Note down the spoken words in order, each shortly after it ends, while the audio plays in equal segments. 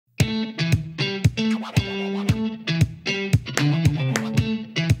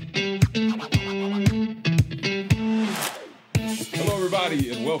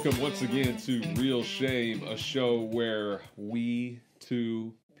Welcome once again to Real Shame, a show where we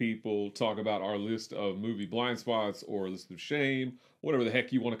two people talk about our list of movie blind spots or list of shame, whatever the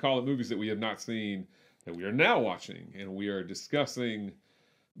heck you want to call it, movies that we have not seen that we are now watching, and we are discussing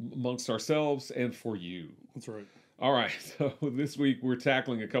amongst ourselves and for you. That's right. All right, so this week we're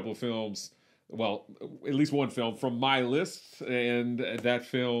tackling a couple of films, well, at least one film from my list, and that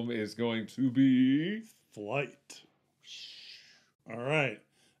film is going to be Flight. All right.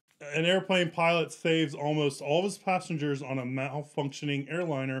 An airplane pilot saves almost all of his passengers on a malfunctioning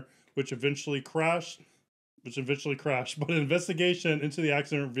airliner, which eventually crashed. But an investigation into the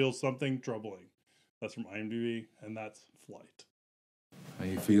accident reveals something troubling. That's from IMDb, and that's Flight. How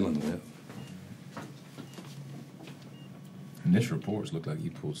you feeling, Whip? Initial reports look like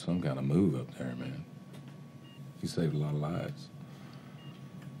you pulled some kind of move up there, man. You saved a lot of lives.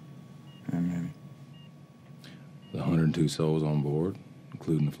 How many? The 102 souls on board,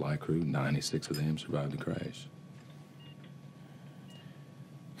 including the flight crew, 96 of them survived the crash.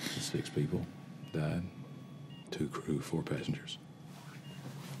 6 people died. 2 crew, 4 passengers.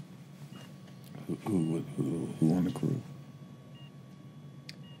 Who on the crew?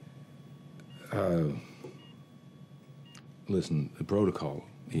 Listen, the protocol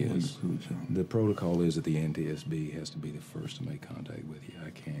is... Who, John? The protocol is that the NTSB has to be the first to make contact with you.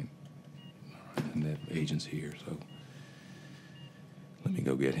 I can't. All right, and that agent's here, so... Let me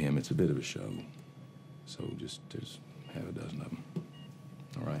go get him. It's a bit of a show. So just have a dozen of them.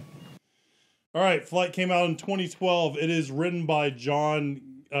 All right? All right. Flight came out in 2012. It is written by John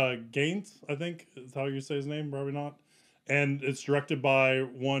Gaines, I think is how you say his name. Probably not. And it's directed by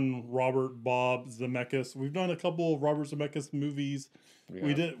one Robert Bob Zemeckis. We've done a couple of Robert Zemeckis movies.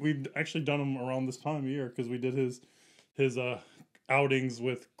 Yeah. We've actually done them around this time of year because we did his outings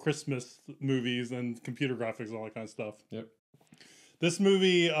with Christmas movies and computer graphics and all that kind of stuff. Yep. This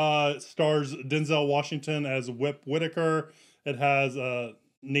movie stars Denzel Washington as Whip Whitaker. It has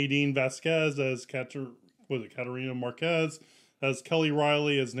Nadine Vasquez as Katarina Marquez, as Kelly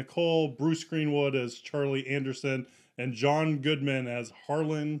Riley as Nicole, Bruce Greenwood as Charlie Anderson, and John Goodman as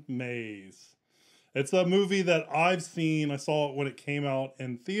Harlan Mays. It's a movie that I've seen. I saw it when it came out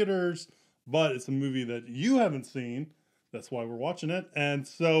in theaters, but it's a movie that you haven't seen. That's why we're watching it. And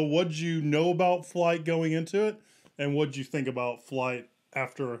so what'd you know about Flight going into it? And what'd you think about Flight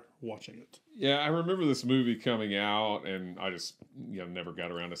after watching it? Yeah, I remember this movie coming out, and I just never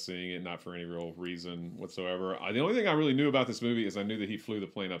got around to seeing it, not for any real reason whatsoever. The only thing I really knew about this movie is I knew that he flew the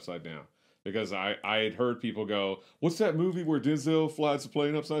plane upside down. Because I had heard people go, what's that movie where Denzel flies the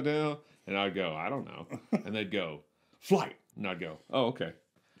plane upside down? And I'd go, I don't know. And they'd go, Flight. And I'd go, oh, okay.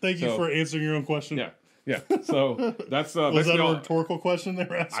 Thank you for answering your own question. Yeah. Yeah, so that's was that a rhetorical question they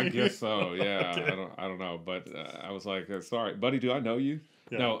were asking? I guess so. Yeah, okay. I don't know, but I was like, sorry, buddy, do I know you?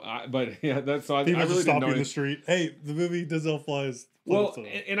 Yeah. No, but yeah, that's so. People I really just stop didn't know you in the street. Hey, the movie Denzel flies. Well,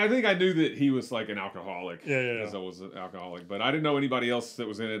 and I think I knew that he was like an alcoholic. Yeah. Denzel was an alcoholic, but I didn't know anybody else that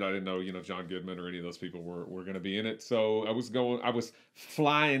was in it. I didn't know, John Goodman or any of those people were going to be in it. So I was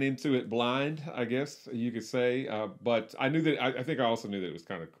flying into it blind, I guess you could say. But I knew that. I think I also knew that it was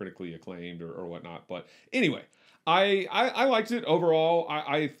kind of critically acclaimed or whatnot. But anyway. I liked it overall.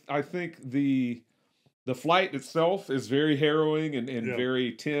 I think the flight itself is very harrowing and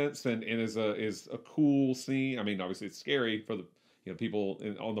very tense and is a cool scene. I mean, obviously it's scary for the people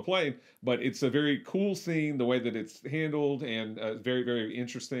on the plane, but it's a very cool scene the way that it's handled and very, very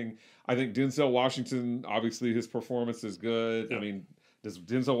interesting. I think Denzel Washington, obviously his performance is good. Yeah. I mean, does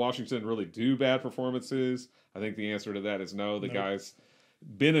Denzel Washington really do bad performances? I think the answer to that is no. The guy's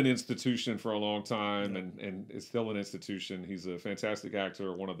been an institution for a long time and is still an institution. He's a fantastic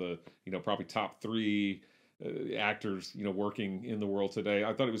actor, one of the, probably top 3 actors, working in the world today.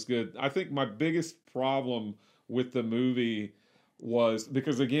 I thought it was good. I think my biggest problem with the movie was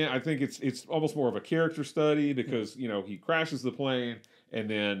because, again, I think it's almost more of a character study because, he crashes the plane and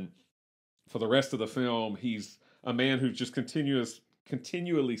then for the rest of the film, he's a man who just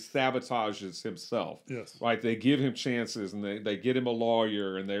continually sabotages himself. Yes. Right? They give him chances and they get him a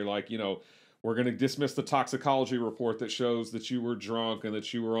lawyer and they're like, we're going to dismiss the toxicology report that shows that you were drunk and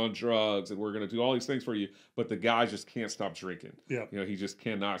that you were on drugs and we're going to do all these things for you. But the guy just can't stop drinking. Yeah. He just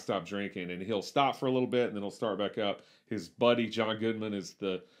cannot stop drinking and he'll stop for a little bit and then he'll start back up. His buddy, John Goodman, is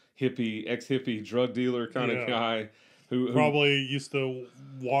the ex-hippie drug dealer kind of guy. Who probably used to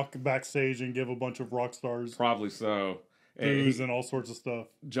walk backstage and give a bunch of rock stars. Probably so. Booze and all sorts of stuff.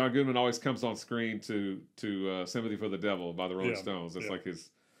 John Goodman always comes on screen to Sympathy for the Devil by the Rolling Stones. It's like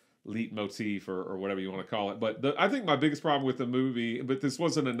his leitmotif or whatever you want to call it. But I think my biggest problem with the movie, but this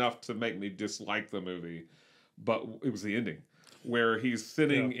wasn't enough to make me dislike the movie, but it was the ending. where he's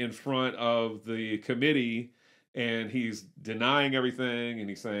sitting in front of the committee and he's denying everything and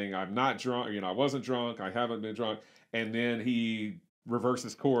he's saying, I'm not drunk, I wasn't drunk, I haven't been drunk. And then he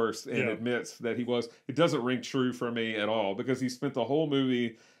reverses course and admits that he was. It doesn't ring true for me at all because he spent the whole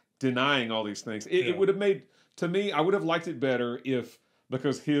movie denying all these things. It would have made, to me, I would have liked it better if,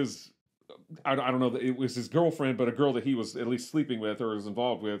 because his, I don't know, it was his girlfriend, but a girl that he was at least sleeping with or was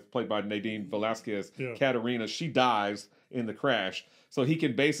involved with, played by Nadine Velasquez, Katerina, she dies in the crash. So he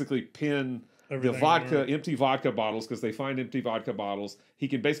can basically pin everything, the vodka, empty vodka bottles, because they find empty vodka bottles. He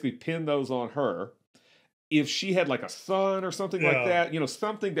can basically pin those on her. If she had like a son or something like that,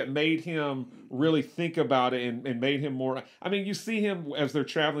 something that made him really think about it and made him more. I mean, you see him as they're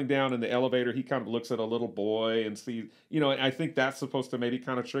traveling down in the elevator, he kind of looks at a little boy and sees, I think that's supposed to maybe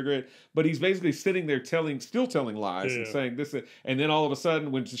kind of trigger it. But he's basically sitting there still telling lies and saying this. And then all of a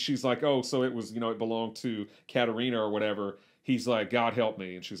sudden when she's like, oh, so it was, it belonged to Katerina or whatever. He's like, God help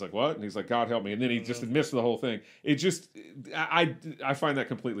me. And she's like, what? And he's like, God help me. And then he just admits to the whole thing. It just, I find that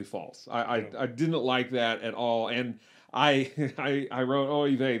completely false. I didn't like that at all. And I wrote,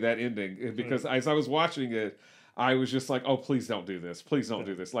 oy vey, that ending. Because as I was watching it, I was just like, oh, please don't do this. Please don't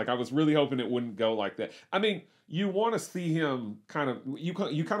do this. Like, I was really hoping it wouldn't go like that. I mean, you want to see him you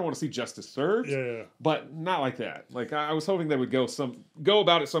kind of want to see justice served, but not like that. Like, I was hoping they would go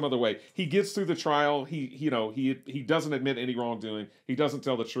about it some other way. He gets through the trial. He doesn't admit any wrongdoing. He doesn't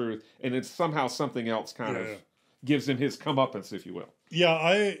tell the truth, and it's somehow something else kind of gives him his comeuppance, if you will. Yeah,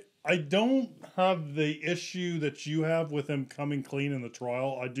 I don't have the issue that you have with him coming clean in the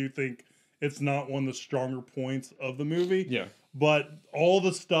trial. I do think it's not one of the stronger points of the movie. Yeah, but all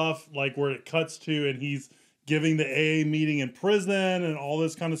the stuff like where it cuts to and he's giving the AA meeting in prison and all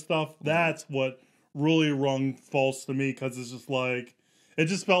this kind of stuff, that's what really rung false to me, because it's just like, it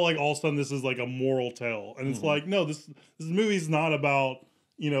just felt like all of a sudden this is like a moral tale. And it's like, no, this movie's not about,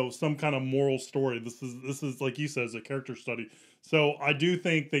 some kind of moral story. This is like you said, it's a character study. So I do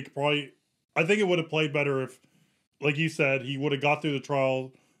think I think it would have played better if, like you said, he would have got through the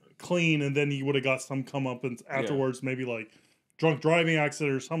trial clean and then he would have got some comeuppance afterwards, maybe like drunk driving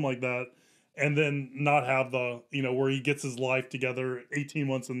accident or something like that. And then not have the, where he gets his life together, 18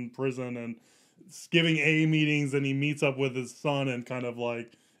 months in prison and giving AA meetings, and he meets up with his son and kind of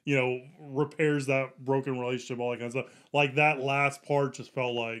like, repairs that broken relationship, all that kind of stuff. Like that last part just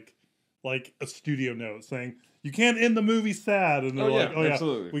felt like a studio note saying, you can't end the movie sad. And they're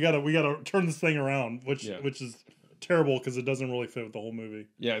absolutely. we gotta turn this thing around, which is terrible because it doesn't really fit with the whole movie.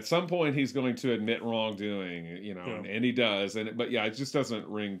 Yeah, at some point he's going to admit wrongdoing, and he does. But it just doesn't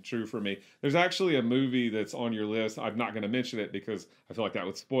ring true for me. There's actually a movie that's on your list. I'm not going to mention it because I feel like that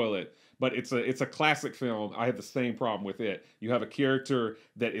would spoil it. But it's a classic film. I have the same problem with it. You have a character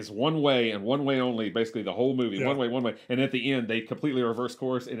that is one way and one way only, basically the whole movie, one way. And at the end, they completely reverse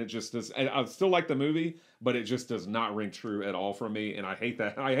course, and it just does. I still like the movie, but it just does not ring true at all for me, and I hate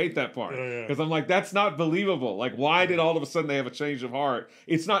that. I hate that part because I'm like, that's not believable. Like, why did all of a sudden they have a change of heart?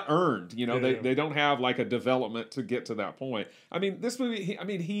 It's not earned. They don't have like a development to get to that point. I mean, this movie.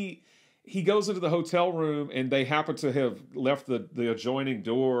 He goes into the hotel room and they happen to have left the adjoining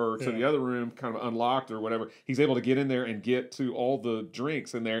door to the other room kind of unlocked or whatever. He's able to get in there and get to all the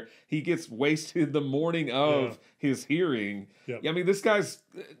drinks in there. He gets wasted the morning of his hearing. Yep. I mean, this guy's,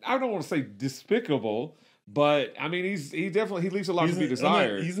 I don't want to say despicable, but I mean, he definitely leaves a lot to be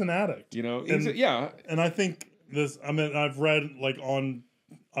desired. He's an addict. And I think I've read like on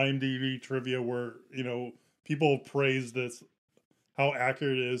IMDb trivia where, people praise this, how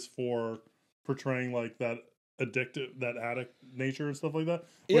accurate it is for portraying like that addictive, that addict nature and stuff like that,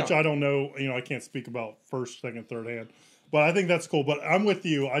 which I don't know, I can't speak about first, second, third hand, but I think that's cool. But I'm with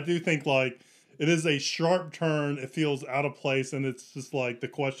you. I do think like it is a sharp turn. It feels out of place. And it's just like, the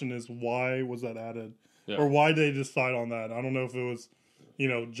question is, why was that added? Or why did they decide on that? I don't know if it was,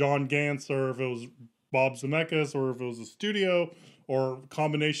 John Gantz, or if it was Bob Zemeckis, or if it was a studio, or a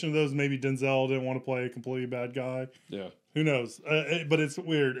combination of those. Maybe Denzel didn't want to play a completely bad guy. Yeah. Who knows? But it's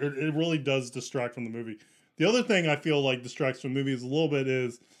weird. It really does distract from the movie. The other thing I feel like distracts from the movie is a little bit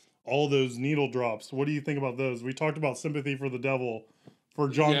is all those needle drops. What do you think about those? We talked about Sympathy for the Devil for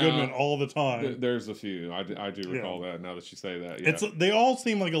John Goodman all the time. There's a few. I do recall that now that you say that. Yeah. They all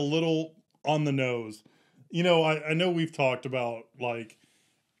seem like a little on the nose. I know we've talked about like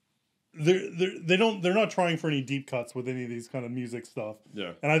they're not trying for any deep cuts with any of these kind of music stuff.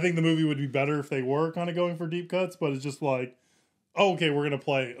 Yeah. And I think the movie would be better if they were kind of going for deep cuts, but it's just like, oh, okay, we're gonna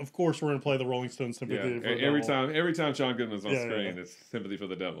play the Rolling Stones Sympathy for the Devil. Every time John Goodman's on screen, it's Sympathy for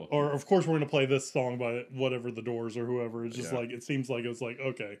the Devil. Or of course we're gonna play this song by whatever, the Doors or whoever. It's just like, it seems like it was like,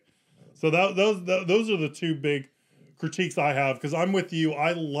 okay. So those are the two big critiques I have, because I'm with you.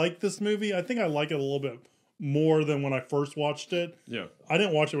 I like this movie. I think I like it a little bit more than when I first watched it. Yeah. I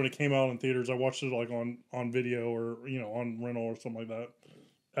didn't watch it when it came out in theaters. I watched it like on video or on rental or something like that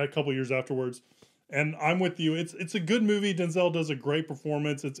a couple years afterwards. And I'm with you. It's a good movie. Denzel does a great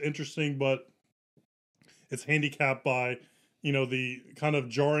performance. It's interesting, but it's handicapped by the kind of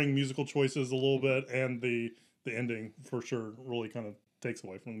jarring musical choices a little bit, and the ending for sure really kind of takes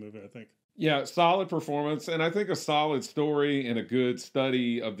away from the movie, I think. Yeah, solid performance, and I think a solid story and a good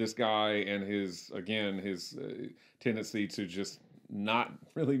study of this guy and his tendency to just not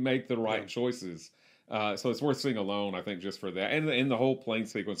really make the right choices. So it's worth seeing alone, I think, just for that. And the whole plane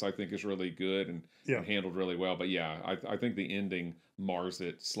sequence, I think, is really good and handled really well. But yeah, I think the ending mars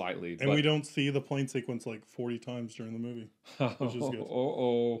it slightly. And we don't see the plane sequence like 40 times during the movie, which is good.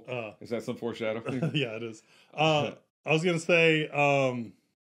 Is that some foreshadowing? Yeah, it is. I was gonna say,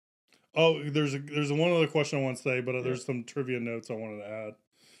 there's one other question I want to say, but there's some trivia notes I wanted to add.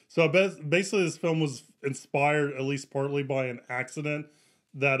 So basically, this film was inspired, at least partly, by an accident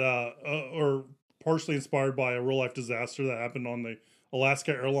that, or partially inspired by a real life disaster that happened on the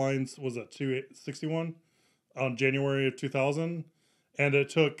Alaska Airlines, was it 261 on January of 2000, and it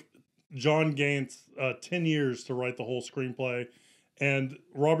took John Gantz 10 years to write the whole screenplay. And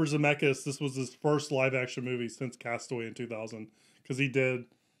Robert Zemeckis, this was his first live action movie since Castaway in 2000, because he did,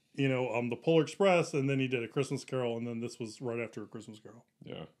 the Polar Express, and then he did A Christmas Carol, and then this was right after A Christmas Carol.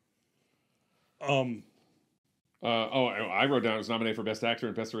 Yeah. I wrote down it was nominated for Best Actor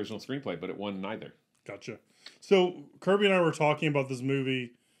and Best Original Screenplay, but it won neither. Gotcha. So Kirby and I were talking about this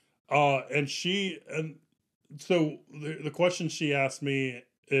movie, and so the question she asked me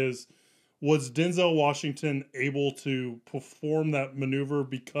is, was Denzel Washington able to perform that maneuver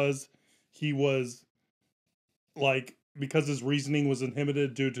because he was because his reasoning was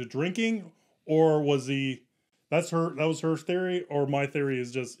inhibited due to drinking, or was he? That was her theory, or my theory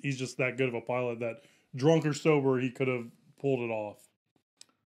is he's just that good of a pilot that drunk or sober he could have pulled it off.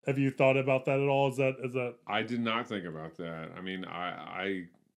 Have you thought about that at all? Is that? I did not think about that. I mean, I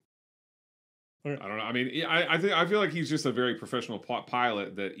don't know. I mean, I feel like he's just a very professional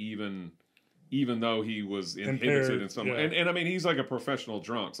pilot that even though he was inhibited in some way, and I mean, he's like a professional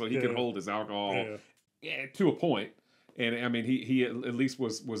drunk, so he could hold his alcohol to a point. And I mean, he at least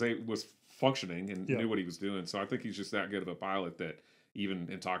was functioning and knew what he was doing. So I think he's just that good of a pilot that even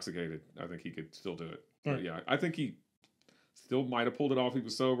intoxicated, I think he could still do it. But yeah, I think he still might have pulled it off if he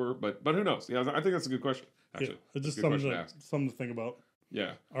was sober, but who knows? Yeah, I think that's a good question. Actually, it's just something to think about.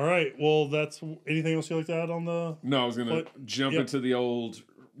 Yeah. All right. Well, that's anything else you like to add on the? No, I was gonna jump into the old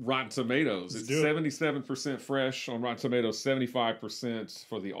Rotten Tomatoes. It's 77% fresh on Rotten Tomatoes, 75%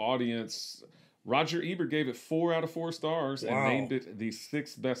 for the audience. Roger Ebert gave it 4 out of 4 stars and named it the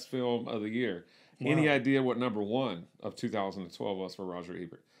 6th best film of the year. Wow. Any idea what number 1 of 2012 was for Roger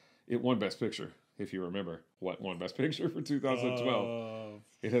Ebert? It won Best Picture, if you remember what won Best Picture for 2012.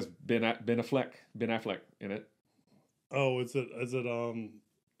 It has Ben Affleck in it. Oh, is it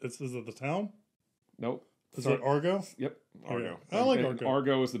The Town? Nope. Is it Argo? Yep, Argo. I like Argo.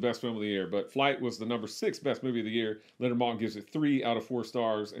 Argo is the best film of the year, but Flight was the number 6 best movie of the year. Leonard Maltin gives it 3 out of 4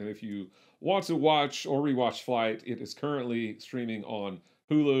 stars, and if you want to watch or rewatch Flight, it is currently streaming on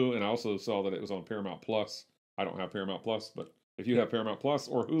Hulu, and I also saw that it was on Paramount Plus. I don't have Paramount Plus, but if you have Paramount Plus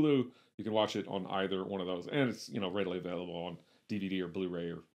or Hulu, you can watch it on either one of those, and it's readily available on DVD or Blu-ray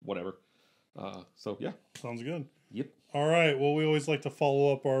or whatever. So yeah, sounds good. Yep. All right. Well, we always like to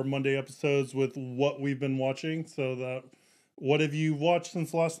follow up our Monday episodes with what we've been watching. So what have you watched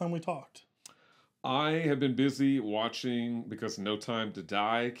since the last time we talked? I have been busy watching because No Time to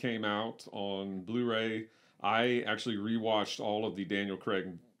Die came out on Blu-ray. I actually rewatched all of the Daniel Craig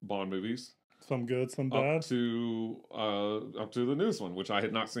Bond movies. Some good, some bad. Up to the newest one, which I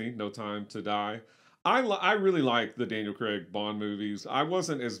had not seen, No Time to Die. I really like the Daniel Craig Bond movies. I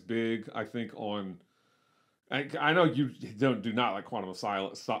wasn't as big, I think, on. I know you do not like Quantum of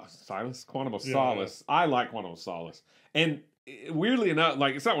Solace. I like Quantum of Solace, and weirdly enough,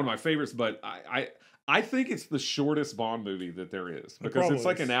 it's not one of my favorites, but I think it's the shortest Bond movie that there is because it's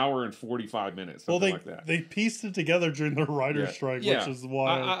like an hour and 45 minutes. Something like that. They pieced it together during the writer's strike, which is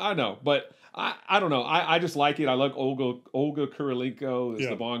why I know, but I don't know. I just like it. I like Olga Kurylenko as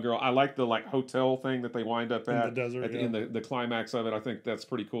the Bond girl. I like the hotel thing that they wind up at in the desert, in the climax of it. I think that's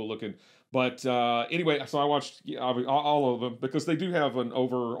pretty cool looking. But anyway, so I watched all of them because they do have an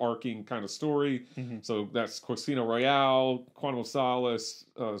overarching kind of story. Mm-hmm. So that's Casino Royale, Quantum of Solace,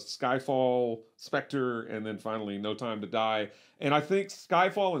 Skyfall, Spectre, and then finally No Time to Die. And I think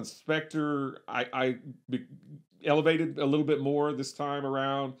Skyfall and Spectre, elevated a little bit more this time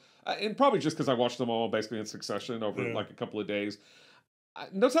around, and probably just because I watched them all basically in succession over Yeah. like a couple of days.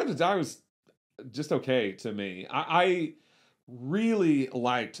 No Time to Die was just okay to me. I really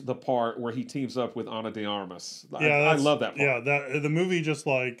liked the part where he teams up with Ana de Armas. I love that part. Yeah, that the movie just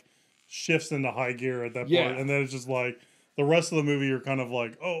like shifts into high gear at that Yeah. point, and then it's just like the rest of the movie, you're kind of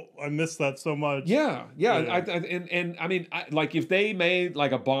like, oh, I missed that so much. Yeah. And I mean, like if they made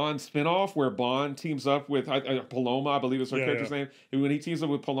like a Bond spinoff where Bond teams up with Paloma, I believe is her character's name, and when he teams up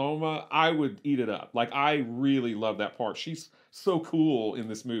with Paloma, I would eat it up. Like I really love that part. She's so cool in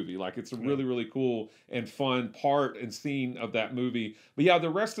this movie. Like it's a really, really cool and fun part and scene of that movie. But yeah, the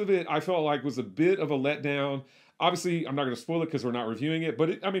rest of it I felt like was a bit of a letdown. Obviously, I'm not going to spoil it because we're not reviewing it, but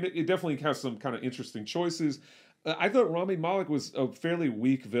it definitely has some kind of interesting choices. I thought Rami Malek was a fairly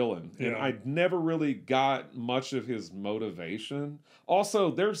weak villain, and I never really got much of his motivation.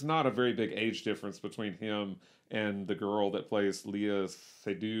 Also, there's not a very big age difference between him and the girl that plays Leah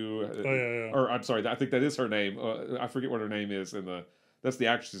Seydoux. Or I'm sorry, I think that is her name. I forget what her name is that's the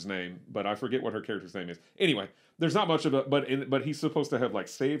actress's name, but I forget what her character's name is. Anyway, there's not much of it, but he's supposed to have like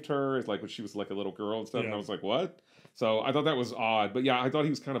saved her, it's like when she was like a little girl and stuff, and I was like, what? So I thought that was odd, but yeah, I thought he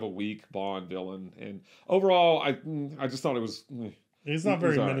was kind of a weak Bond villain, and overall, I just thought it was. He's not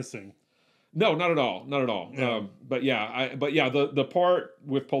very menacing. No, not at all, not at all. Yeah. The part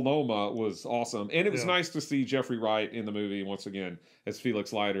with Paloma was awesome, and it was nice to see Jeffrey Wright in the movie once again as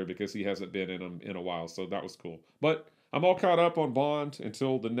Felix Leiter because he hasn't been in them in a while, so that was cool. But I'm all caught up on Bond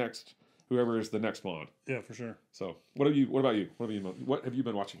until the next. Whoever is the next Bond. Yeah, for sure. So, what about you? What have you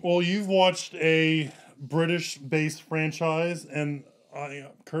been watching? Well, you've watched a British-based franchise, and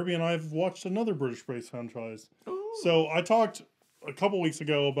Kirby and I have watched another British-based franchise. Ooh. So, I talked a couple weeks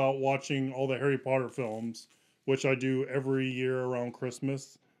ago about watching all the Harry Potter films, which I do every year around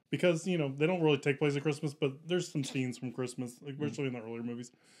Christmas, because, they don't really take place at Christmas, but there's some scenes from Christmas, especially in the earlier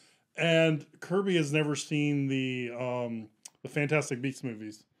movies. And Kirby has never seen the Fantastic Beasts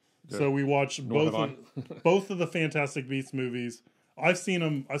movies. So we watched both of the Fantastic Beasts movies. I've seen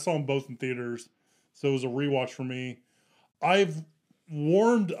them. I saw them both in theaters, so it was a rewatch for me. I've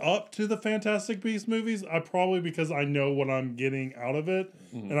warmed up to the Fantastic Beasts movies. Probably because I know what I'm getting out of it,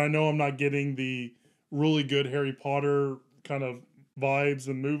 and I know I'm not getting the really good Harry Potter kind of vibes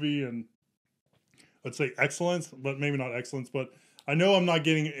and movie, and I'd say excellence, but maybe not excellence. But I know I'm not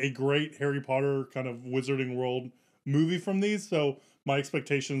getting a great Harry Potter kind of Wizarding World movie from these, so my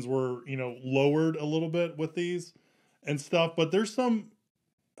expectations were, lowered a little bit with these and stuff. But there's some,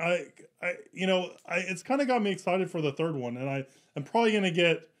 it's kind of got me excited for the third one, and I'm probably gonna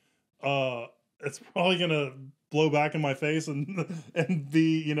get, it's probably gonna blow back in my face and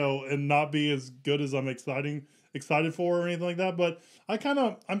be, and not be as good as I'm excited for or anything like that. But I'm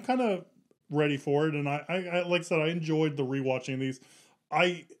kind of ready for it, and I like I said, I enjoyed the rewatching these.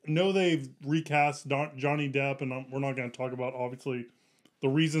 I know they've recast Johnny Depp, and we're not going to talk about, obviously, the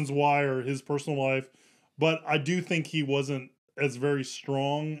reasons why or his personal life, but I do think he wasn't as very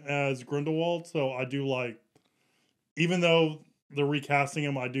strong as Grindelwald, so I do like, even though they're recasting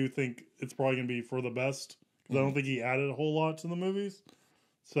him, I do think it's probably going to be for the best, because I don't think he added a whole lot to the movies.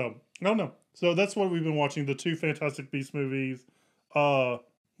 So, I don't know. So that's what we've been watching, the two Fantastic Beasts movies,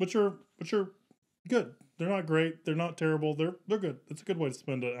 which are good. They're not great. They're not terrible. They're good. It's a good way to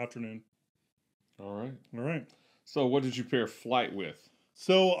spend an afternoon. All right. So what did you pair Flight with?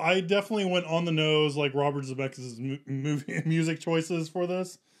 So I definitely went on the nose like Robert Zemeckis' movie music choices for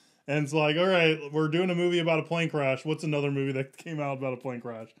this. And it's like, all right, we're doing a movie about a plane crash. What's another movie that came out about a plane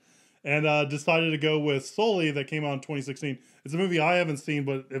crash? And decided to go with Sully that came out in 2016. It's a movie I haven't seen,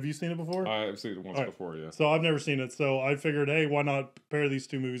 but have you seen it before? I've seen it once before, yeah. So I've never seen it. So I figured, hey, why not pair these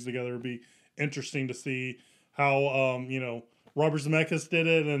two movies together? It'd be interesting to see how Robert Zemeckis did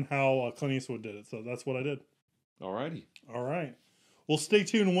it and how Clint Eastwood did it. So that's what I did. All righty. All right. Well, stay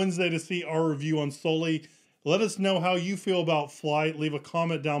tuned Wednesday to see our review on Sully. Let us know how you feel about Flight. Leave a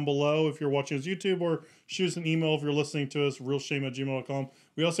comment down below if you're watching us YouTube, or shoot us an email if you're listening to us, realshame@gmail.com.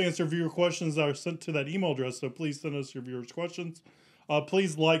 We also answer viewer questions that are sent to that email address, so please send us your viewers' questions.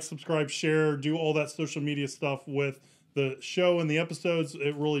 Please like, subscribe, share, do all that social media stuff with the show and the episodes.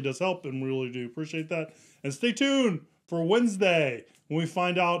 It really does help, and we really do appreciate that. And stay tuned for Wednesday when we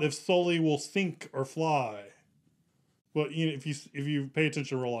find out if Sully will sink or fly. Well, if you pay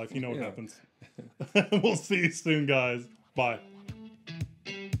attention to real life, you know what happens. We'll see you soon, guys. Bye.